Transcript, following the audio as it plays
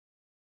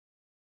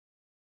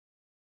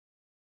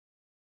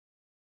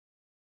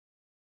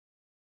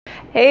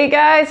Hey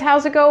guys,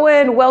 how's it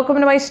going? Welcome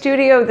to my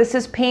studio. This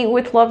is Paint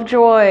with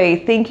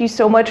Lovejoy. Thank you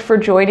so much for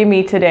joining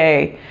me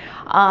today.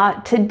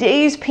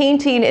 Today's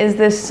painting is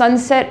this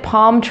sunset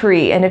palm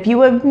tree, and if you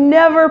have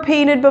never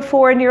painted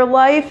before in your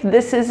life,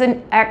 this is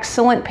an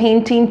excellent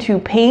painting to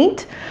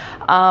paint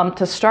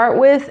to start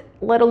with,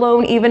 let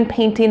alone even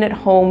painting at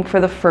home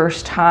for the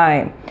first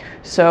time.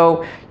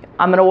 So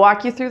I'm going to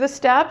walk you through the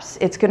steps.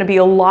 It's going to be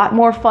a lot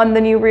more fun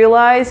than you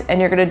realize, and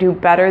you're going to do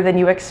better than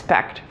you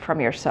expect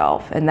from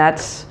yourself. And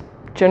that's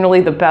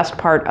generally the best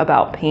part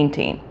about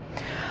painting.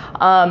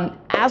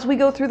 As we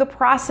go through the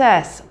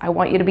process, I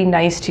want you to be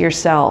nice to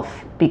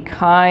yourself. Be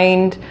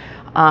kind.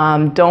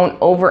 Don't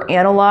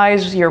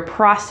overanalyze your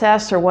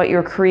process or what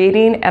you're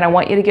creating. And I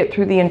want you to get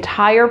through the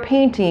entire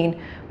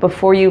painting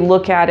before you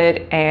look at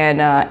it and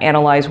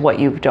analyze what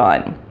you've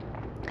done.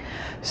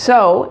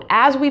 So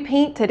as we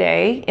paint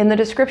today, in the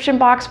description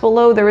box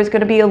below, there is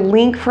going to be a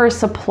link for a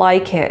supply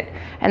kit.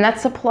 And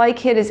that supply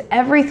kit is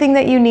everything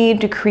that you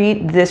need to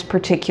create this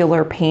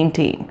particular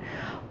painting.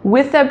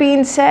 With that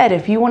being said,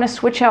 if you want to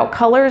switch out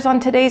colors on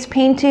today's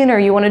painting, or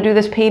you want to do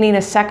this painting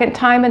a second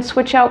time and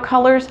switch out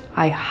colors,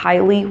 I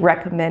highly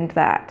recommend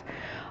that.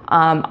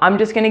 I'm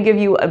just going to give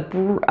you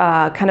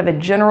a kind of a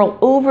general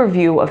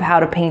overview of how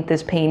to paint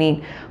this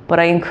painting, but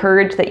I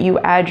encourage that you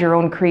add your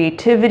own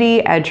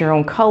creativity, add your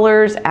own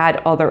colors, add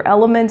other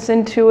elements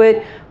into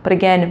it, but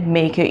again,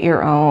 make it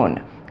your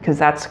own, because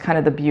that's kind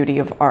of the beauty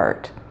of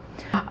art.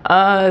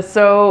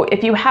 So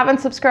if you haven't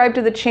subscribed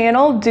to the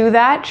channel, do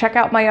that. Check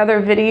out my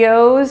other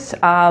videos.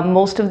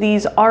 Most of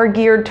these are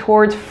geared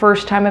towards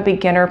first-time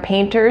beginner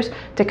painters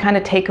to kind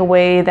of take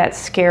away that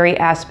scary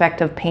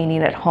aspect of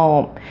painting at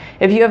home.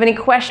 If you have any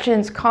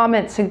questions,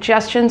 comments,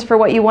 suggestions for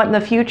what you want in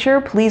the future,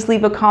 please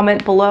leave a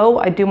comment below.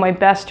 I do my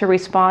best to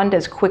respond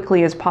as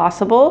quickly as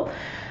possible.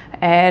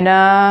 And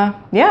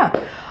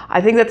yeah,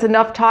 I think that's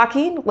enough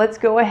talking. Let's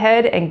go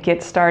ahead and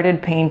get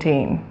started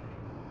painting.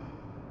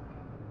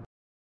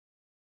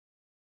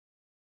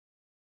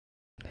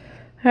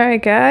 All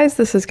right, guys,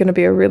 this is going to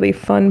be a really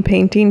fun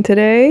painting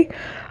today.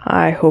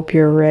 I hope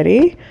you're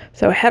ready.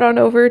 So head on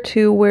over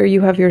to where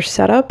you have your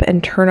setup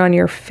and turn on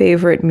your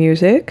favorite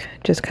music.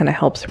 Just kind of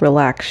helps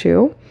relax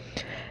you.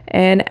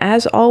 And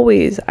as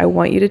always, I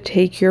want you to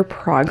take your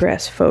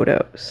progress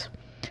photos.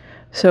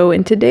 So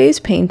in today's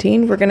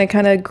painting, we're going to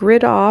kind of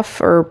grid off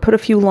or put a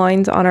few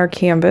lines on our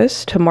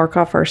canvas to mark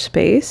off our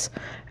space.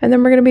 And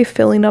then we're going to be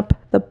filling up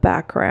the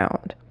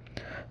background.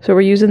 So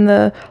we're using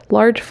the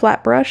large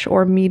flat brush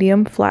or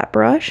medium flat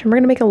brush, and we're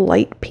going to make a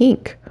light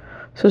pink.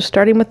 So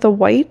starting with the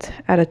white,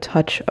 add a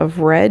touch of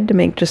red to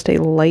make just a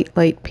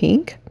light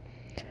pink.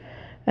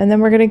 And then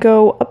we're going to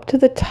go up to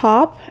the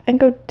top and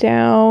go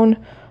down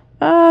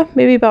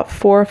maybe about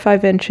 4 or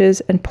 5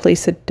 inches and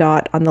place a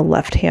dot on the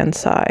left-hand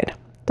side.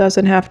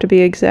 Doesn't have to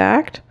be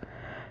exact.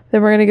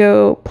 Then we're going to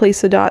go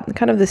place a dot in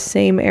kind of the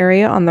same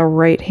area on the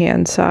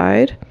right-hand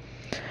side.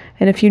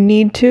 And if you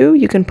need to,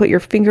 you can put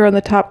your finger on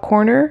the top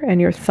corner and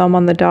your thumb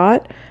on the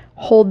dot.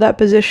 Hold that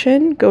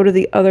position, go to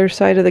the other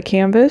side of the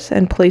canvas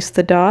and place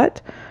the dot.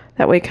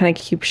 That way it kind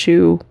of keeps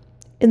you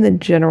in the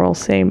general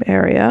same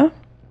area.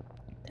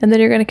 And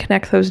then you're going to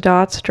connect those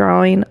dots,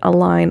 drawing a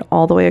line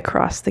all the way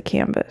across the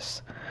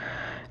canvas.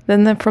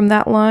 Then from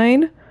that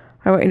line,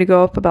 I want you to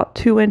go up about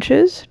 2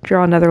 inches,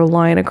 draw another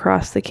line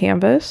across the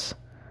canvas.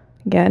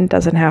 Again,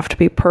 doesn't have to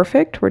be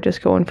perfect. We're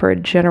just going for a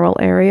general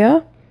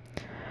area.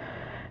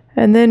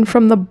 And then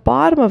from the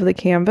bottom of the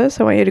canvas,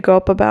 I want you to go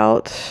up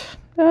about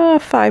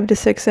 5 to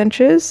 6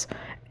 inches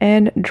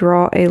and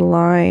draw a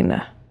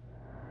line.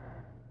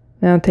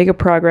 Now take a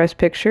progress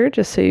picture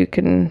just so you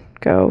can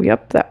go,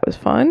 yep, that was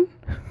fun.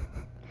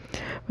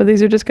 But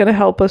these are just going to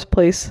help us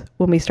place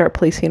when we start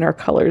placing our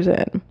colors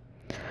in.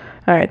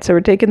 All right, so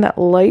we're taking that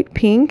light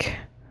pink,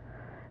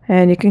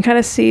 and you can kind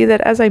of see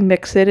that as I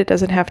mix it, it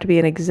doesn't have to be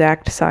an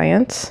exact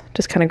science.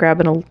 Just kind of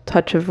grabbing a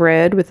touch of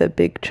red with a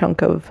big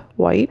chunk of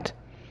white.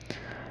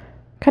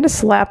 Kind of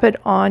slap it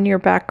on your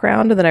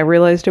background, and then I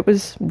realized it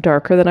was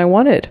darker than I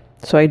wanted.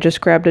 So I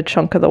just grabbed a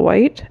chunk of the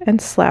white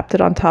and slapped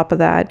it on top of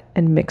that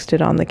and mixed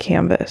it on the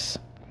canvas.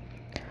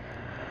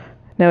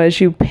 Now as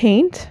you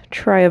paint,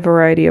 try a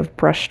variety of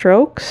brush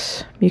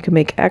strokes. You can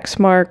make X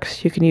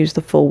marks, you can use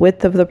the full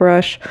width of the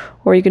brush,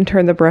 or you can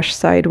turn the brush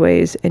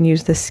sideways and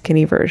use the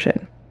skinny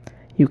version.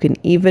 You can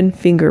even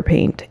finger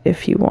paint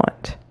if you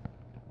want.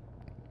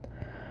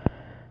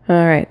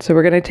 All right, so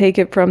we're going to take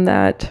it from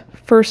that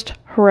first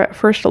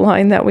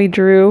line that we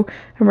drew,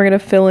 and we're going to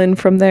fill in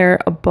from there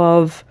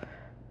above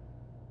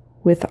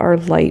with our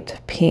light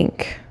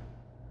pink.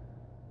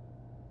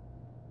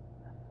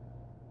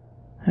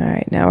 All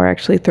right, now we're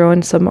actually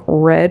throwing some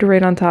red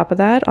right on top of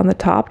that. On the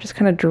top, just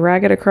kind of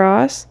drag it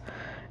across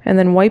and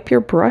then wipe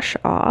your brush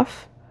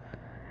off.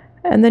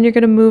 And then you're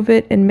going to move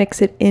it and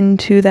mix it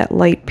into that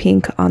light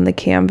pink on the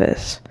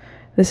canvas.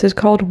 This is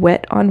called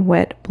wet on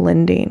wet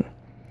blending.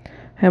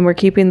 And we're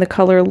keeping the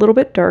color a little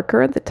bit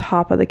darker at the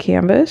top of the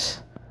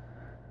canvas.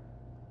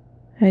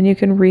 And you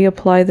can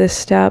reapply this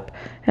step.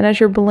 And as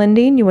you're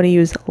blending, you want to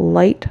use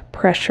light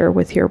pressure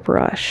with your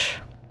brush.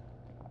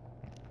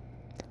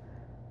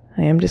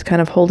 I am just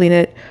kind of holding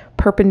it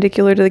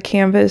perpendicular to the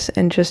canvas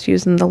and just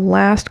using the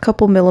last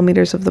couple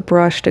millimeters of the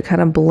brush to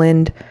kind of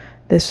blend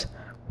this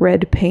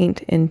red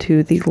paint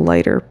into the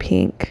lighter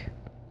pink.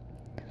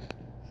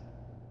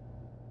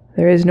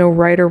 There is no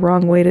right or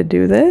wrong way to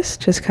do this.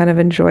 Just kind of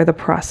enjoy the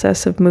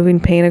process of moving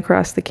paint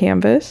across the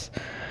canvas.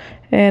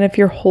 And if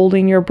you're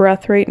holding your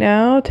breath right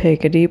now,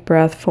 take a deep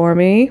breath for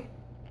me.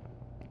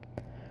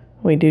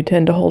 We do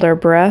tend to hold our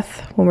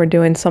breath when we're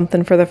doing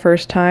something for the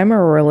first time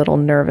or we're a little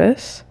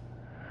nervous.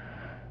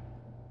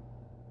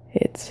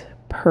 It's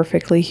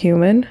perfectly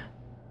human.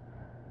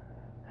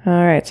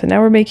 All right, so now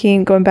we're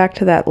going back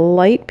to that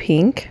light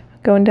pink,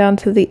 going down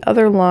to the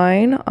other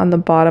line on the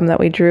bottom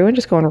that we drew and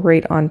just going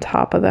right on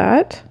top of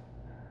that.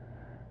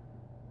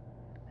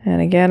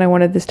 And again, I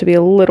wanted this to be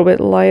a little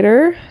bit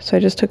lighter, so I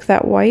just took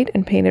that white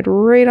and painted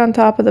right on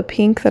top of the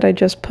pink that I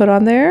just put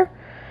on there,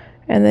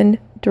 and then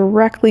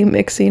directly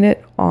mixing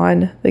it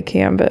on the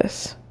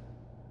canvas.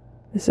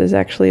 This is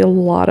actually a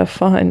lot of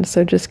fun,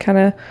 so just kind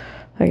of,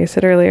 like I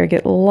said earlier,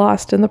 get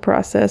lost in the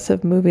process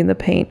of moving the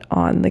paint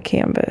on the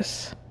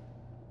canvas.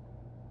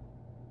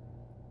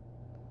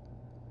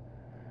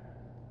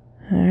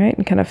 All right,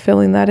 and kind of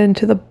filling that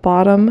into the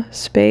bottom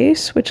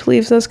space, which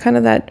leaves us kind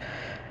of that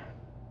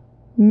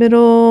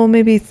middle,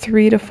 maybe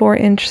 3 to 4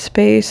 inch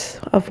space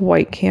of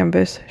white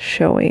canvas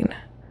showing.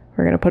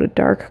 We're going to put a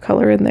dark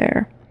color in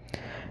there.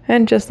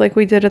 And just like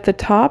we did at the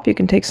top, you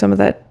can take some of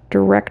that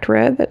direct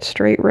red, that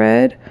straight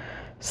red,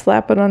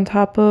 slap it on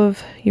top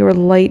of your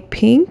light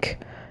pink,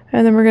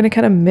 and then we're going to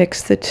kind of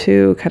mix the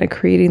two, kind of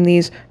creating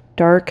these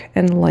dark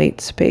and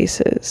light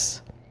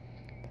spaces.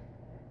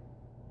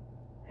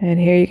 And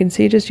here you can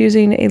see just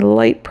using a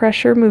light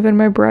pressure, moving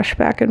my brush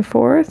back and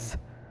forth,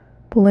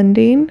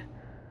 blending.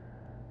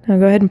 Now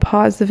go ahead and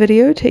pause the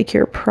video, take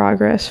your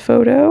progress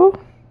photo,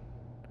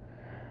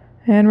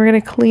 and we're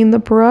going to clean the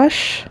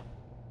brush,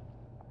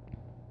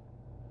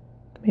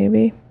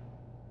 maybe.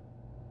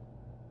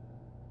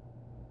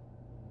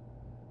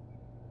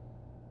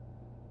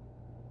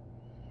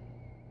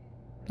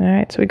 All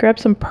right, so we grabbed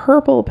some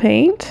purple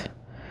paint,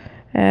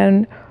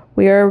 and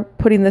we are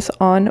putting this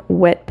on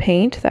wet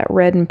paint. That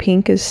red and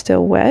pink is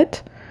still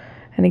wet.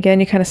 And again,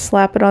 you kind of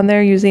slap it on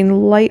there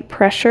using light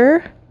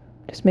pressure.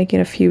 Just making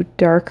a few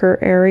darker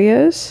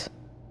areas.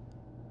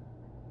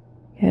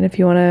 And if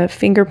you want to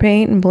finger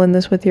paint and blend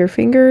this with your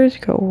fingers,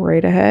 go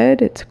right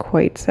ahead. It's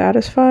quite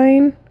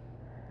satisfying.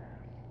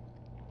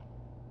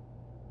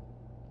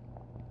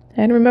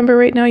 And remember,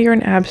 right now you're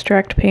an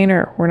abstract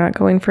painter. We're not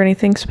going for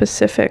anything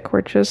specific.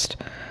 We're just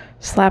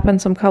slapping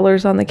some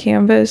colors on the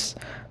canvas,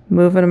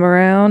 moving them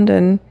around,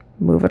 and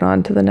moving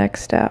on to the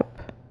next step.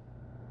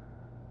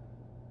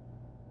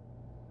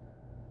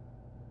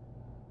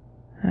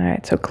 All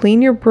right, so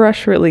clean your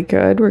brush really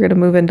good. We're going to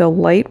move into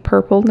light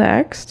purple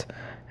next.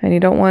 And you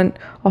don't want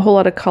a whole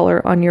lot of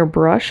color on your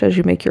brush as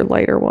you make your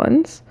lighter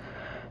ones.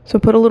 So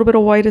put a little bit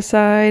of white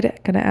aside.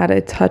 Going to add a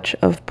touch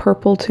of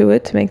purple to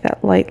it to make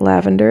that light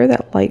lavender,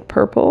 that light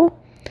purple.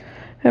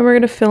 And we're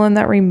going to fill in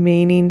that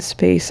remaining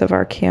space of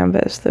our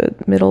canvas, the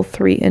middle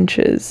 3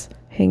 inches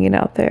hanging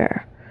out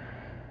there.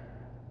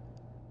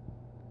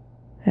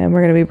 And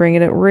we're going to be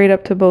bringing it right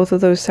up to both of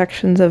those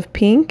sections of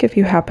pink. If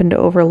you happen to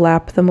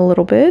overlap them a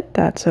little bit,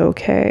 that's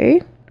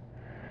okay.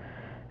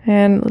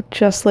 And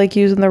just like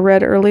using the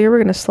red earlier, we're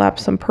going to slap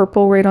some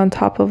purple right on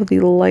top of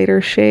the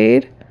lighter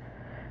shade,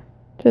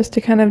 just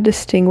to kind of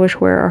distinguish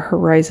where our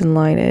horizon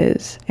line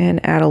is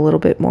and add a little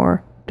bit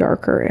more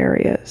darker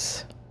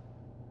areas.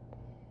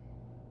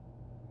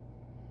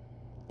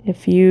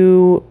 If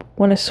you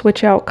want to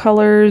switch out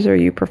colors or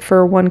you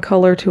prefer one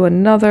color to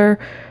another,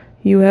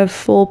 you have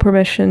full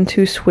permission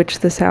to switch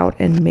this out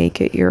and make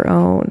it your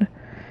own.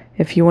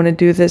 If you want to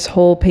do this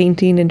whole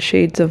painting in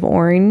shades of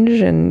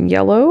orange and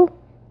yellow,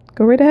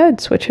 go right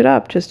ahead, switch it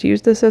up. Just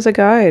use this as a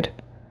guide.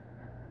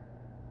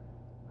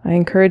 I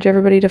encourage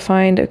everybody to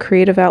find a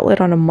creative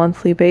outlet on a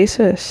monthly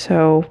basis.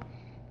 So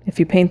if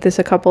you paint this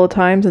a couple of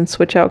times and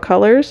switch out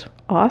colors,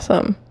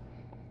 awesome.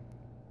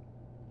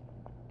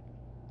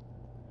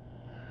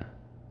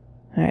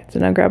 All right, so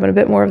now grabbing a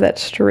bit more of that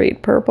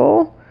straight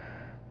purple.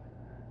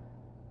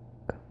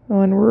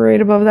 Going right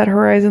above that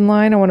horizon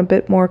line. I want a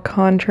bit more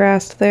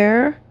contrast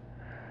there.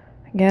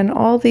 Again,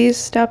 all these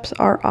steps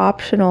are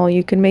optional.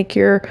 You can make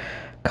your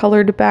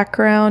colored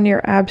background,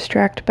 your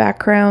abstract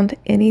background,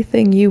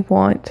 anything you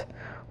want.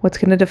 What's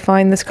going to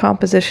define this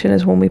composition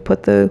is when we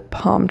put the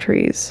palm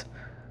trees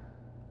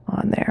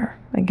on there.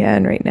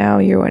 Again, right now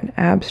you're an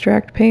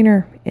abstract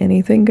painter.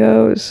 Anything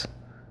goes.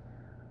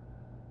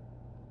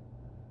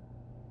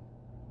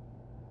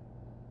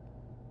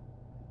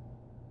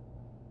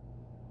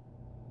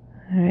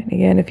 All right,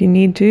 again, if you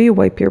need to, you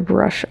wipe your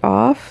brush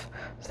off,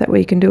 so that way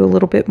you can do a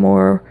little bit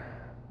more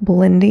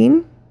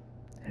blending.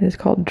 It is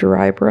called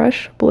dry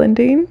brush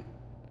blending.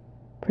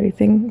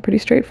 Pretty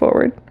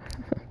straightforward.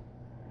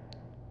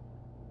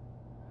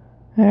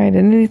 All right,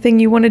 and anything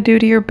you want to do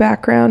to your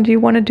background, you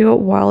want to do it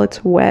while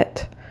it's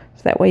wet,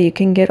 so that way you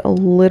can get a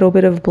little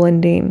bit of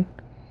blending.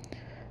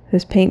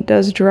 This paint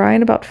does dry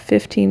in about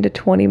 15 to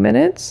 20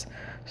 minutes,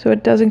 So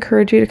it does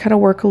encourage you to kind of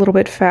work a little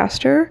bit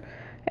faster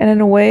and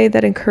in a way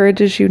that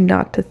encourages you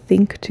not to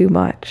think too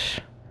much.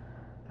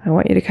 I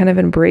want you to kind of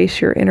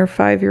embrace your inner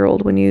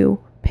 5-year-old when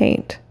you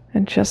paint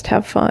and just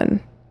have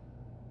fun.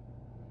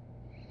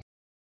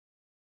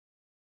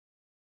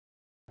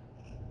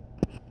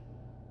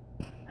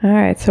 All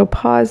right, so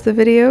pause the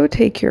video,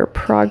 take your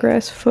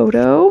progress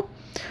photo.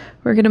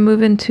 We're going to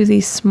move into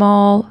the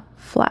small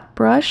flat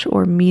brush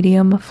or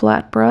medium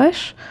flat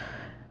brush,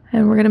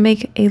 and we're going to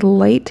make a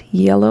light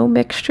yellow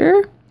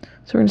mixture.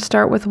 So we're going to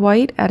start with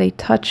white, add a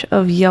touch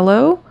of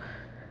yellow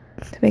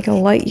to make a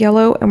light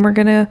yellow, and we're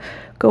going to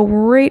go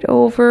right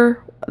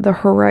over the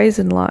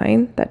horizon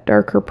line, that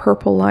darker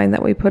purple line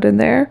that we put in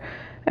there,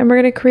 and we're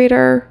going to create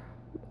our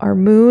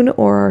moon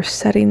or our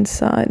setting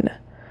sun.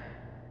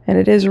 And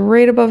it is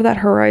right above that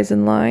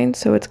horizon line,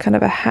 so it's kind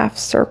of a half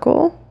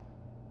circle.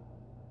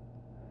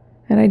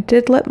 And I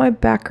did let my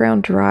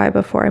background dry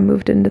before I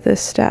moved into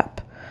this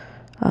step.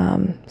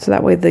 So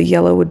that way the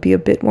yellow would be a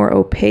bit more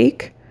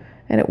opaque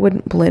and it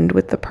wouldn't blend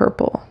with the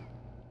purple.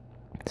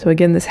 So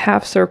again, this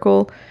half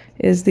circle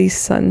is the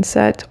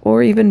sunset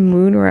or even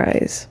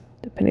moonrise,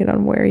 depending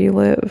on where you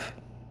live.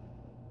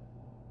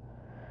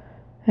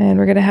 And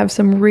we're going to have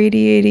some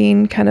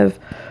radiating kind of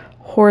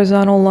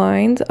horizontal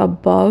lines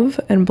above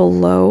and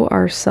below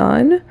our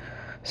sun.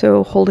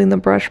 So holding the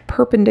brush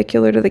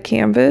perpendicular to the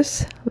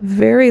canvas,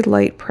 very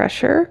light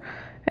pressure,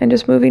 and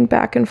just moving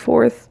back and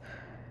forth.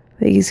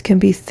 These can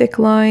be thick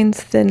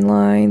lines, thin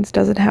lines,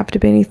 doesn't have to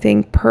be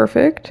anything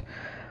perfect,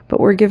 but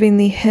we're giving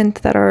the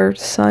hint that our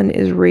sun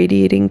is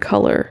radiating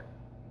color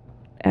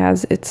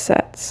as it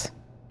sets,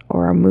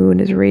 or our moon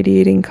is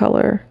radiating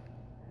color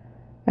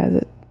as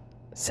it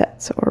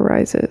sets or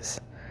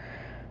rises.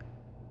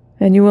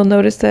 And you will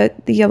notice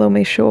that the yellow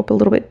may show up a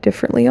little bit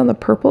differently on the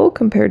purple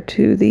compared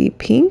to the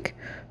pink.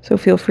 So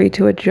feel free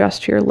to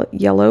adjust your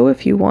yellow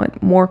if you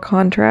want more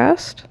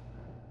contrast.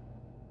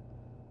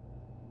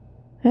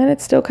 And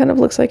it still kind of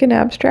looks like an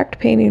abstract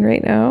painting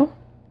right now.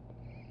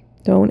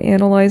 Don't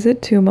analyze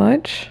it too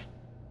much.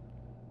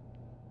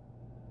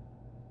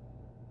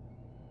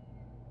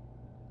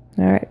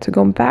 All right, so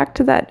going back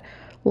to that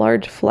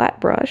large flat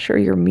brush or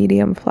your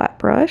medium flat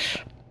brush.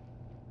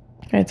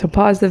 All right, so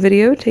pause the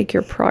video, take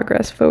your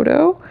progress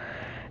photo,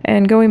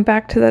 and going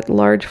back to that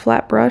large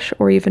flat brush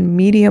or even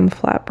medium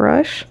flat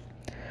brush,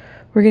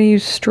 we're going to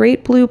use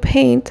straight blue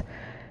paint,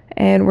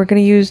 and we're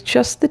going to use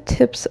just the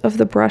tips of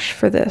the brush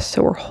for this.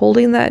 So we're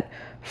holding that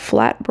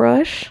flat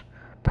brush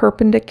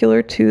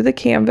perpendicular to the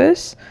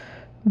canvas,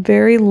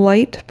 very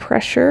light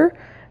pressure,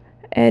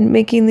 and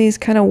making these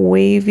kind of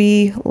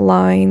wavy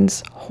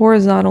lines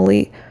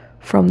horizontally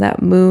from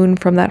that moon,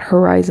 from that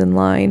horizon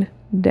line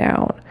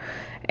down.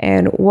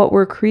 And what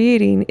we're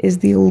creating is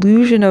the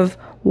illusion of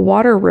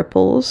water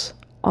ripples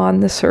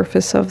on the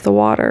surface of the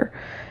water.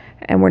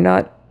 And we're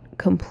not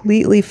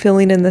completely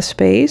filling in the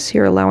space.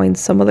 You're allowing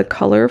some of the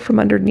color from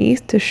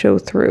underneath to show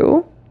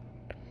through.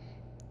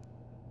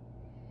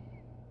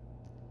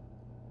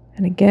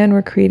 And again,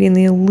 we're creating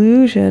the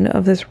illusion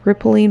of this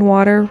rippling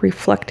water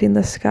reflecting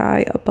the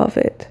sky above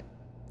it.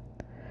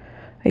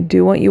 I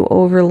do want you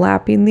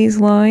overlapping these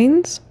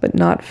lines, but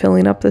not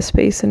filling up the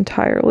space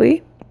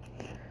entirely.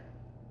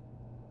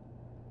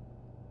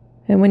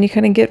 And when you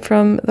kind of get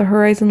from the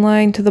horizon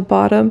line to the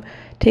bottom,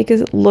 take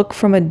a look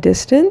from a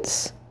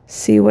distance,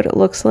 see what it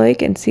looks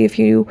like, and see if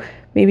you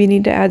maybe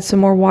need to add some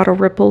more water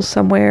ripples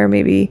somewhere,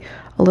 maybe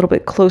a little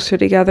bit closer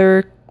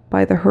together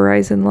by the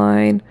horizon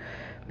line,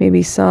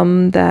 maybe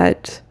some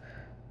that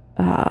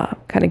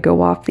kind of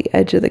go off the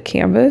edge of the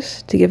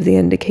canvas to give the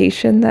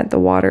indication that the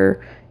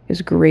water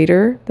is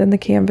greater than the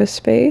canvas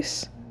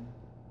space.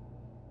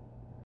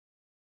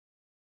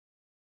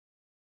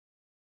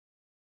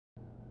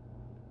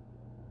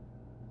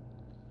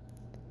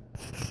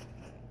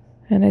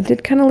 And I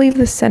did kind of leave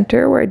the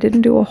center where I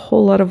didn't do a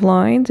whole lot of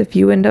lines. If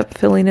you end up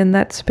filling in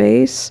that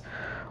space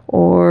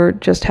or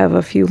just have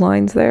a few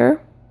lines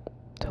there,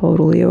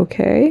 totally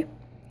okay.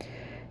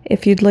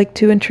 If you'd like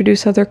to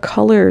introduce other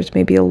colors,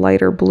 maybe a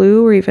lighter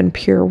blue or even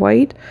pure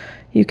white,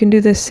 you can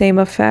do the same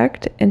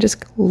effect and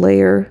just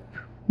layer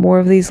more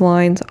of these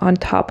lines on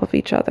top of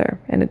each other.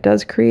 And it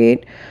does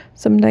create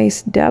some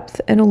nice depth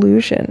and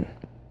illusion.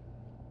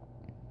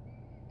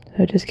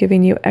 So just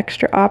giving you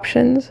extra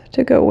options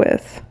to go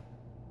with.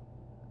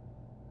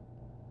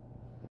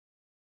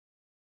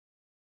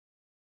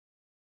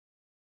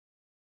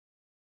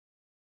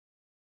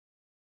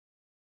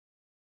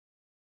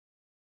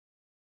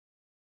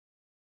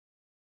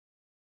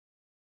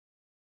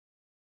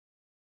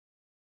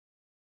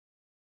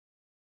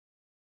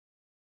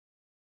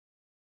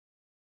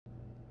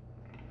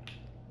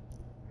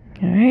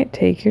 All right,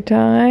 take your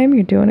time.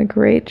 You're doing a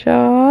great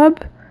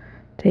job.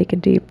 Take a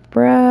deep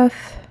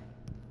breath.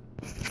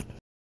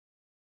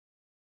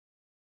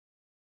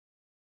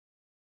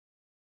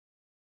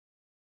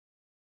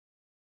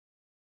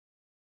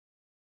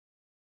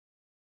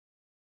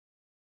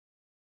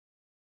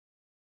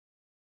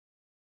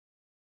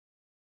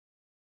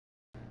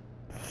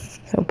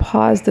 So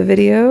pause the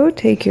video,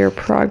 take your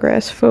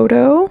progress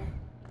photo.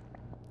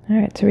 All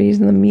right, so we're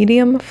using the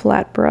medium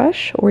flat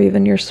brush or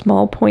even your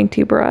small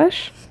pointy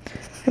brush.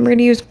 And we're going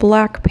to use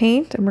black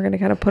paint, and we're going to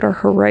kind of put our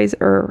horizon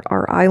or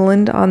our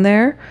island on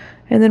there.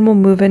 And then we'll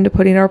move into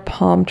putting our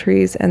palm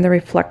trees and the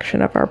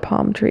reflection of our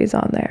palm trees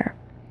on there.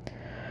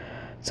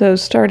 So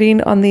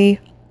starting on the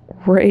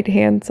right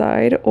hand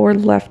side or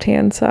left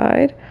hand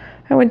side,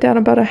 I went down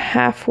about a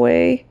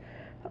halfway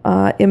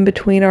in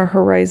between our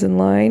horizon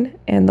line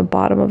and the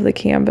bottom of the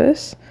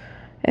canvas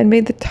and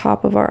made the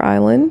top of our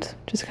island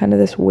just kind of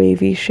this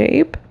wavy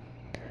shape.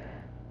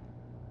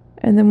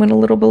 And then went a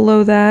little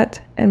below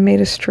that and made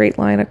a straight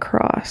line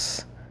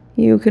across.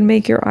 You can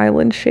make your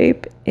island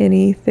shape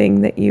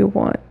anything that you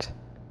want.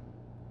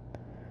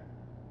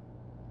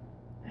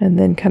 And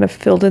then kind of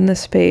filled in the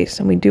space.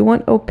 And we do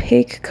want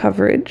opaque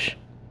coverage.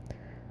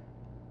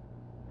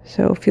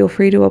 So feel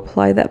free to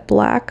apply that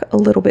black a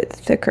little bit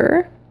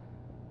thicker.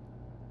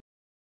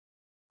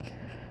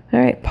 All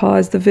right,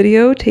 pause the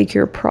video, take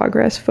your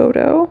progress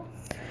photo.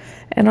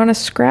 And on a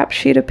scrap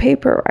sheet of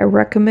paper, I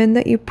recommend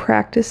that you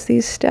practice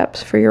these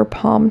steps for your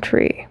palm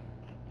tree.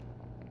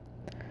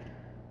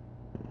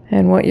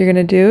 And what you're going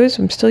to do is,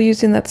 I'm still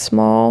using that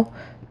small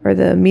or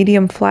the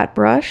medium flat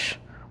brush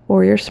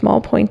or your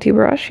small pointy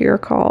brush, your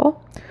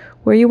call,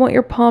 where you want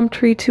your palm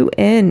tree to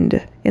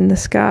end in the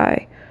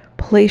sky.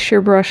 Place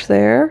your brush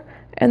there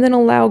and then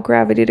allow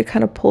gravity to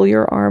kind of pull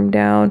your arm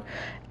down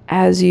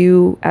as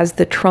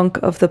the trunk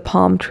of the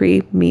palm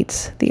tree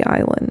meets the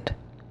island.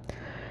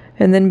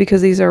 And then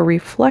because these are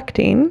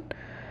reflecting,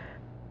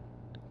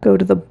 go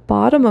to the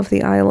bottom of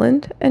the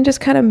island and just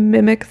kind of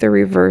mimic the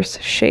reverse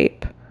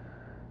shape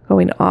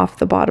going off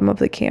the bottom of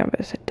the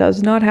canvas. It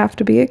does not have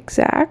to be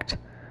exact.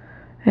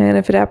 And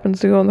if it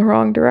happens to go in the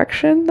wrong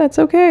direction, that's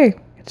okay.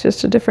 It's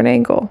just a different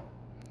angle.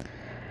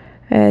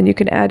 And you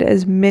can add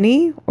as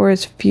many or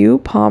as few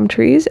palm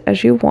trees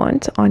as you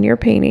want on your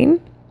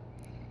painting.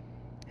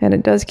 And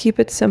it does keep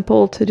it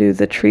simple to do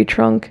the tree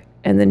trunk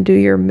and then do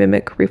your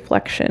mimic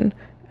reflection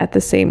at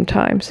the same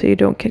time so you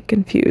don't get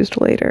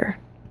confused later.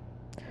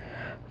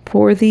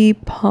 For the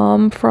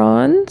palm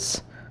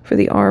fronds, for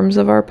the arms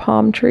of our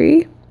palm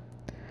tree,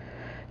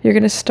 you're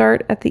going to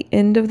start at the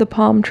end of the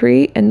palm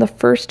tree, and the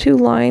first two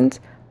lines,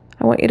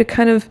 I want you to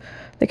kind of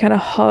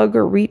hug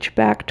or reach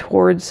back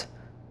towards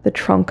the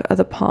trunk of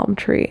the palm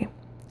tree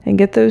and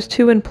get those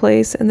two in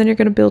place, and then you're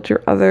going to build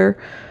your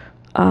other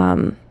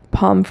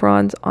palm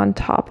fronds on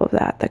top of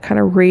that kind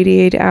of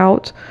radiate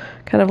out,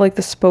 kind of like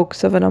the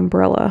spokes of an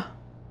umbrella.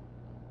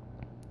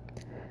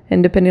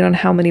 And depending on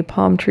how many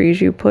palm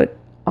trees you put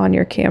on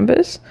your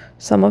canvas,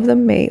 some of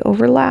them may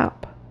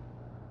overlap.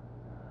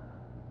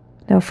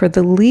 Now for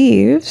the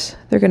leaves,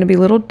 they're going to be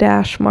little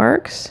dash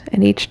marks,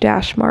 and each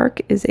dash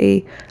mark is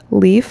a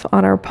leaf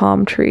on our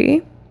palm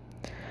tree.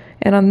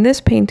 And on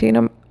this painting,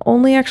 I'm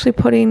only actually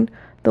putting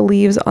the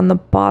leaves on the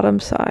bottom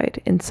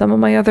side. In some of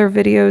my other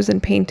videos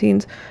and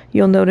paintings,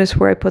 you'll notice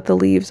where I put the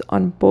leaves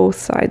on both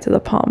sides of the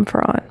palm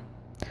frond.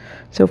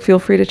 So feel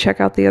free to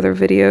check out the other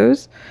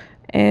videos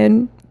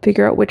and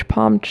figure out which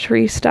palm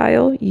tree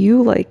style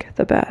you like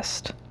the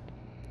best.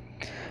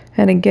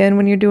 And again,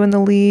 when you're doing the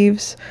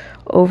leaves,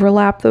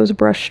 overlap those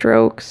brush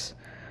strokes.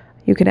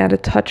 You can add a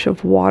touch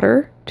of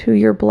water to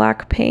your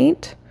black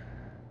paint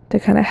to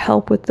kind of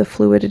help with the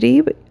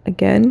fluidity. But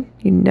again,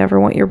 you never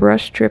want your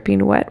brush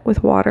dripping wet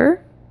with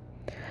water.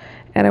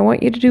 And I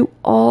want you to do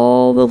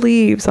all the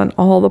leaves on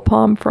all the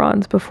palm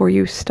fronds before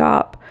you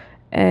stop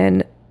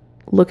and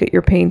look at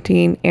your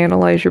painting,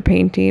 analyze your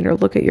painting, or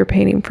look at your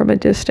painting from a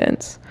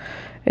distance.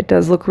 It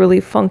does look really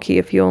funky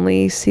if you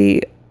only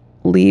see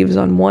leaves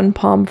on one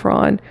palm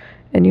frond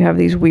and you have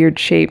these weird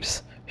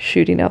shapes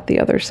shooting out the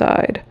other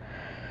side.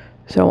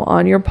 So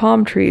on your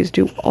palm trees,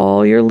 do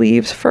all your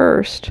leaves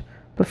first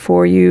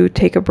before you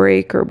take a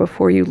break or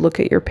before you look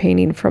at your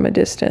painting from a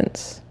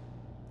distance.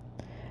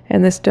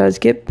 And this does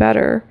get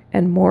better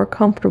and more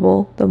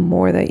comfortable the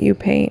more that you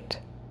paint.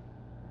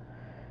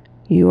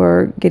 You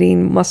are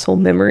getting muscle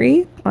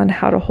memory on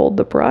how to hold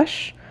the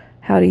brush,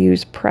 how to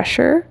use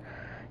pressure.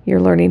 You're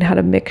learning how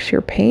to mix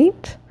your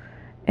paint,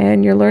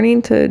 and you're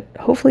learning to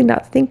hopefully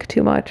not think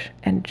too much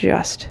and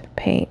just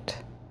paint.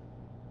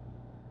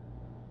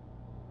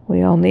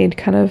 We all need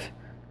kind of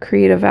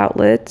creative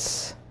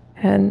outlets,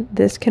 and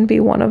this can be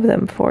one of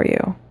them for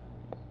you.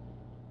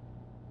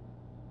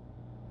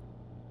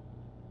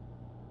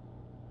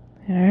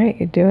 All right,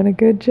 you're doing a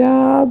good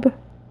job.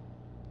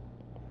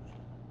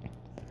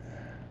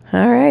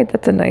 All right,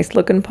 that's a nice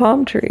looking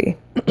palm tree.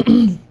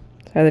 Try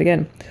that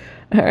again.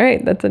 All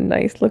right, that's a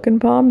nice looking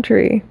palm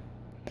tree.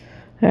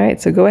 All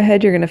right, so go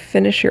ahead, you're gonna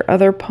finish your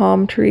other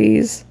palm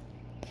trees.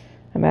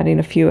 I'm adding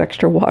a few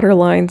extra water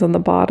lines on the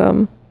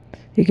bottom.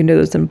 You can do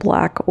those in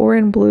black or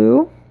in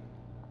blue.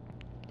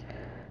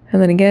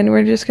 And then again,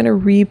 we're just gonna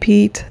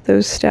repeat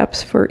those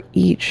steps for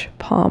each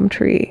palm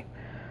tree.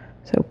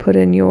 So put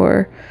in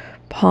your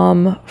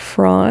palm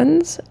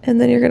fronds,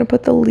 and then you're gonna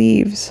put the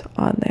leaves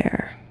on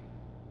there.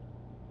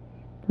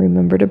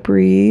 Remember to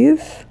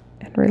breathe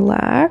and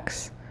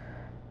relax.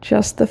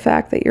 Just the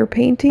fact that you're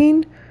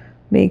painting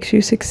makes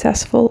you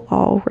successful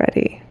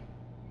already.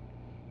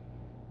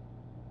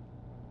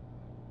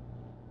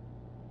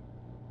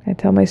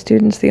 tell my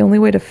students the only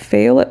way to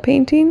fail at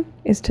painting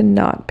is to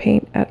not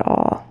paint at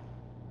all.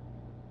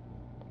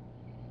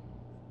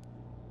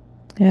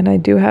 And I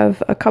do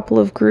have a couple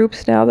of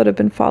groups now that have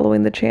been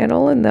following the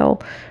channel, and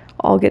they'll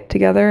all get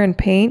together and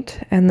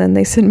paint, and then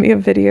they send me a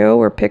video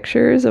or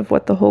pictures of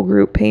what the whole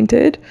group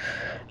painted.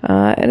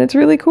 And it's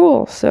really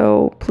cool.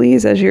 So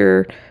please, as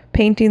you're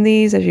painting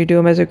these, as you do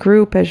them as a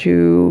group, as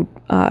you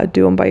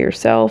do them by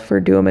yourself or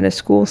do them in a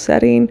school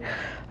setting,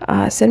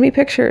 send me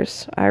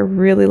pictures. I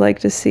really like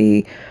to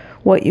see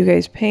what you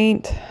guys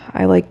paint.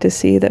 I like to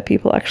see that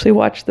people actually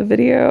watch the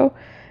video,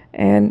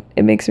 and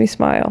it makes me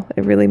smile.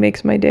 It really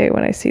makes my day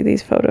when I see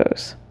these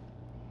photos.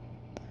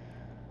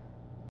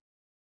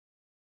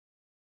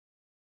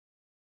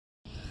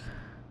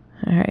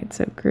 All right,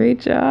 so great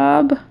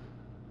job.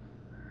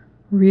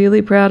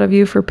 Really proud of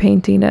you for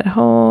painting at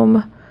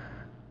home.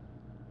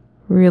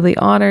 Really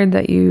honored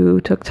that you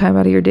took time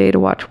out of your day to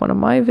watch one of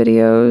my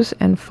videos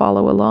and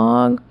follow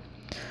along.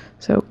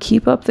 So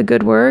keep up the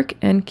good work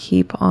and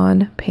keep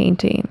on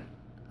painting.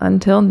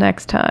 Until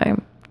next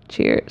time,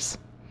 cheers.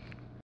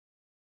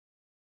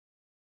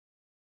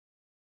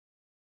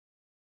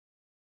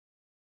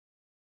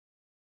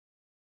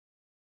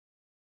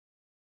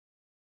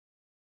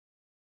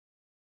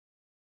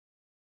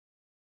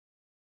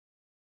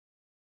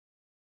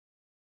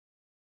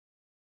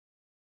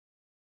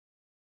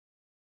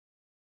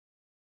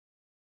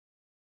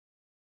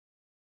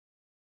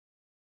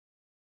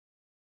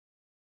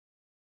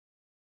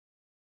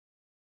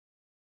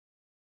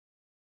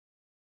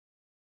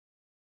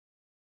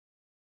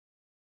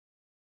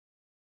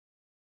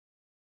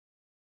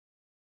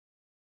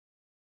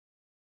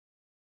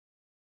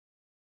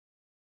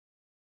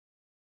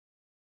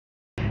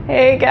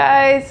 Hey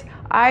guys,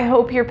 I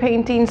hope your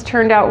paintings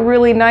turned out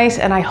really nice,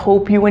 and I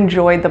hope you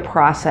enjoyed the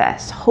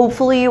process.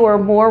 Hopefully you are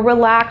more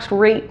relaxed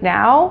right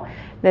now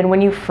than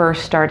when you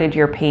first started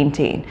your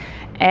painting.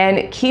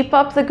 And keep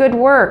up the good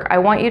work. I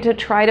want you to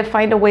try to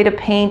find a way to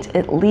paint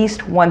at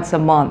least once a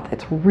month.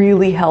 It's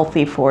really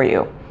healthy for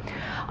you.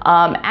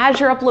 As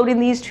you're uploading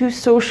these to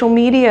social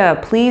media,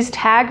 please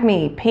tag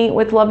me, Paint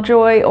with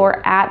Lovejoy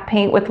or at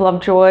Paint with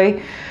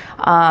Lovejoy.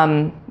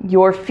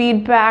 Your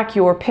feedback,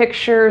 your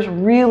pictures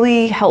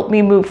really help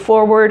me move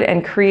forward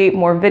and create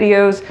more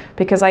videos,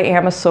 because I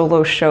am a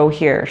solo show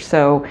here.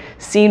 So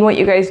seeing what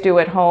you guys do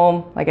at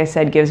home, like I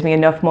said, gives me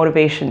enough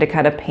motivation to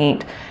kind of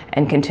paint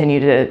and continue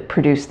to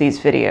produce these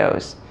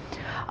videos.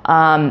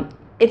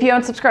 If you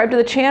haven't subscribed to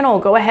the channel,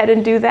 go ahead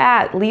and do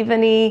that. Leave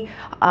any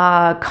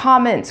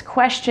comments,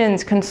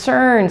 questions,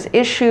 concerns,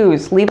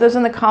 issues. Leave those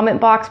in the comment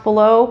box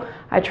below.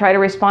 I try to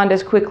respond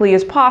as quickly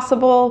as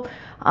possible.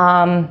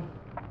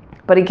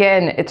 But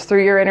again, it's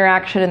through your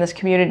interaction in this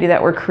community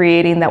that we're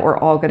creating that we're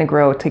all going to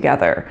grow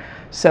together.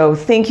 So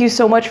thank you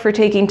so much for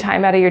taking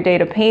time out of your day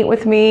to paint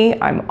with me.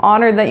 I'm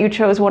honored that you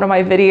chose one of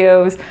my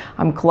videos.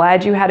 I'm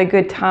glad you had a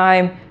good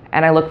time,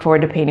 and I look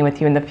forward to painting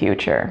with you in the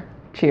future.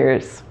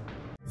 Cheers.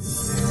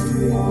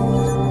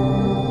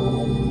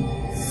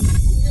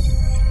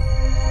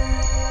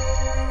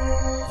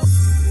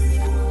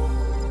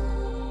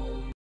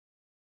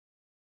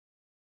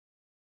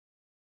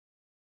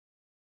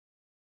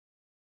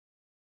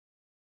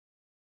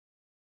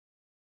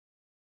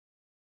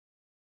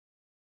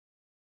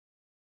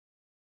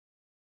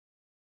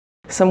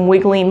 Some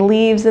wiggling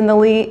leaves in the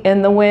wind.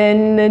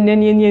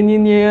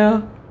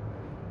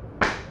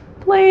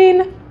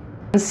 Plain.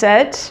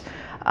 Set.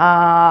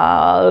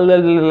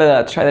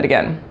 Let's try that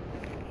again.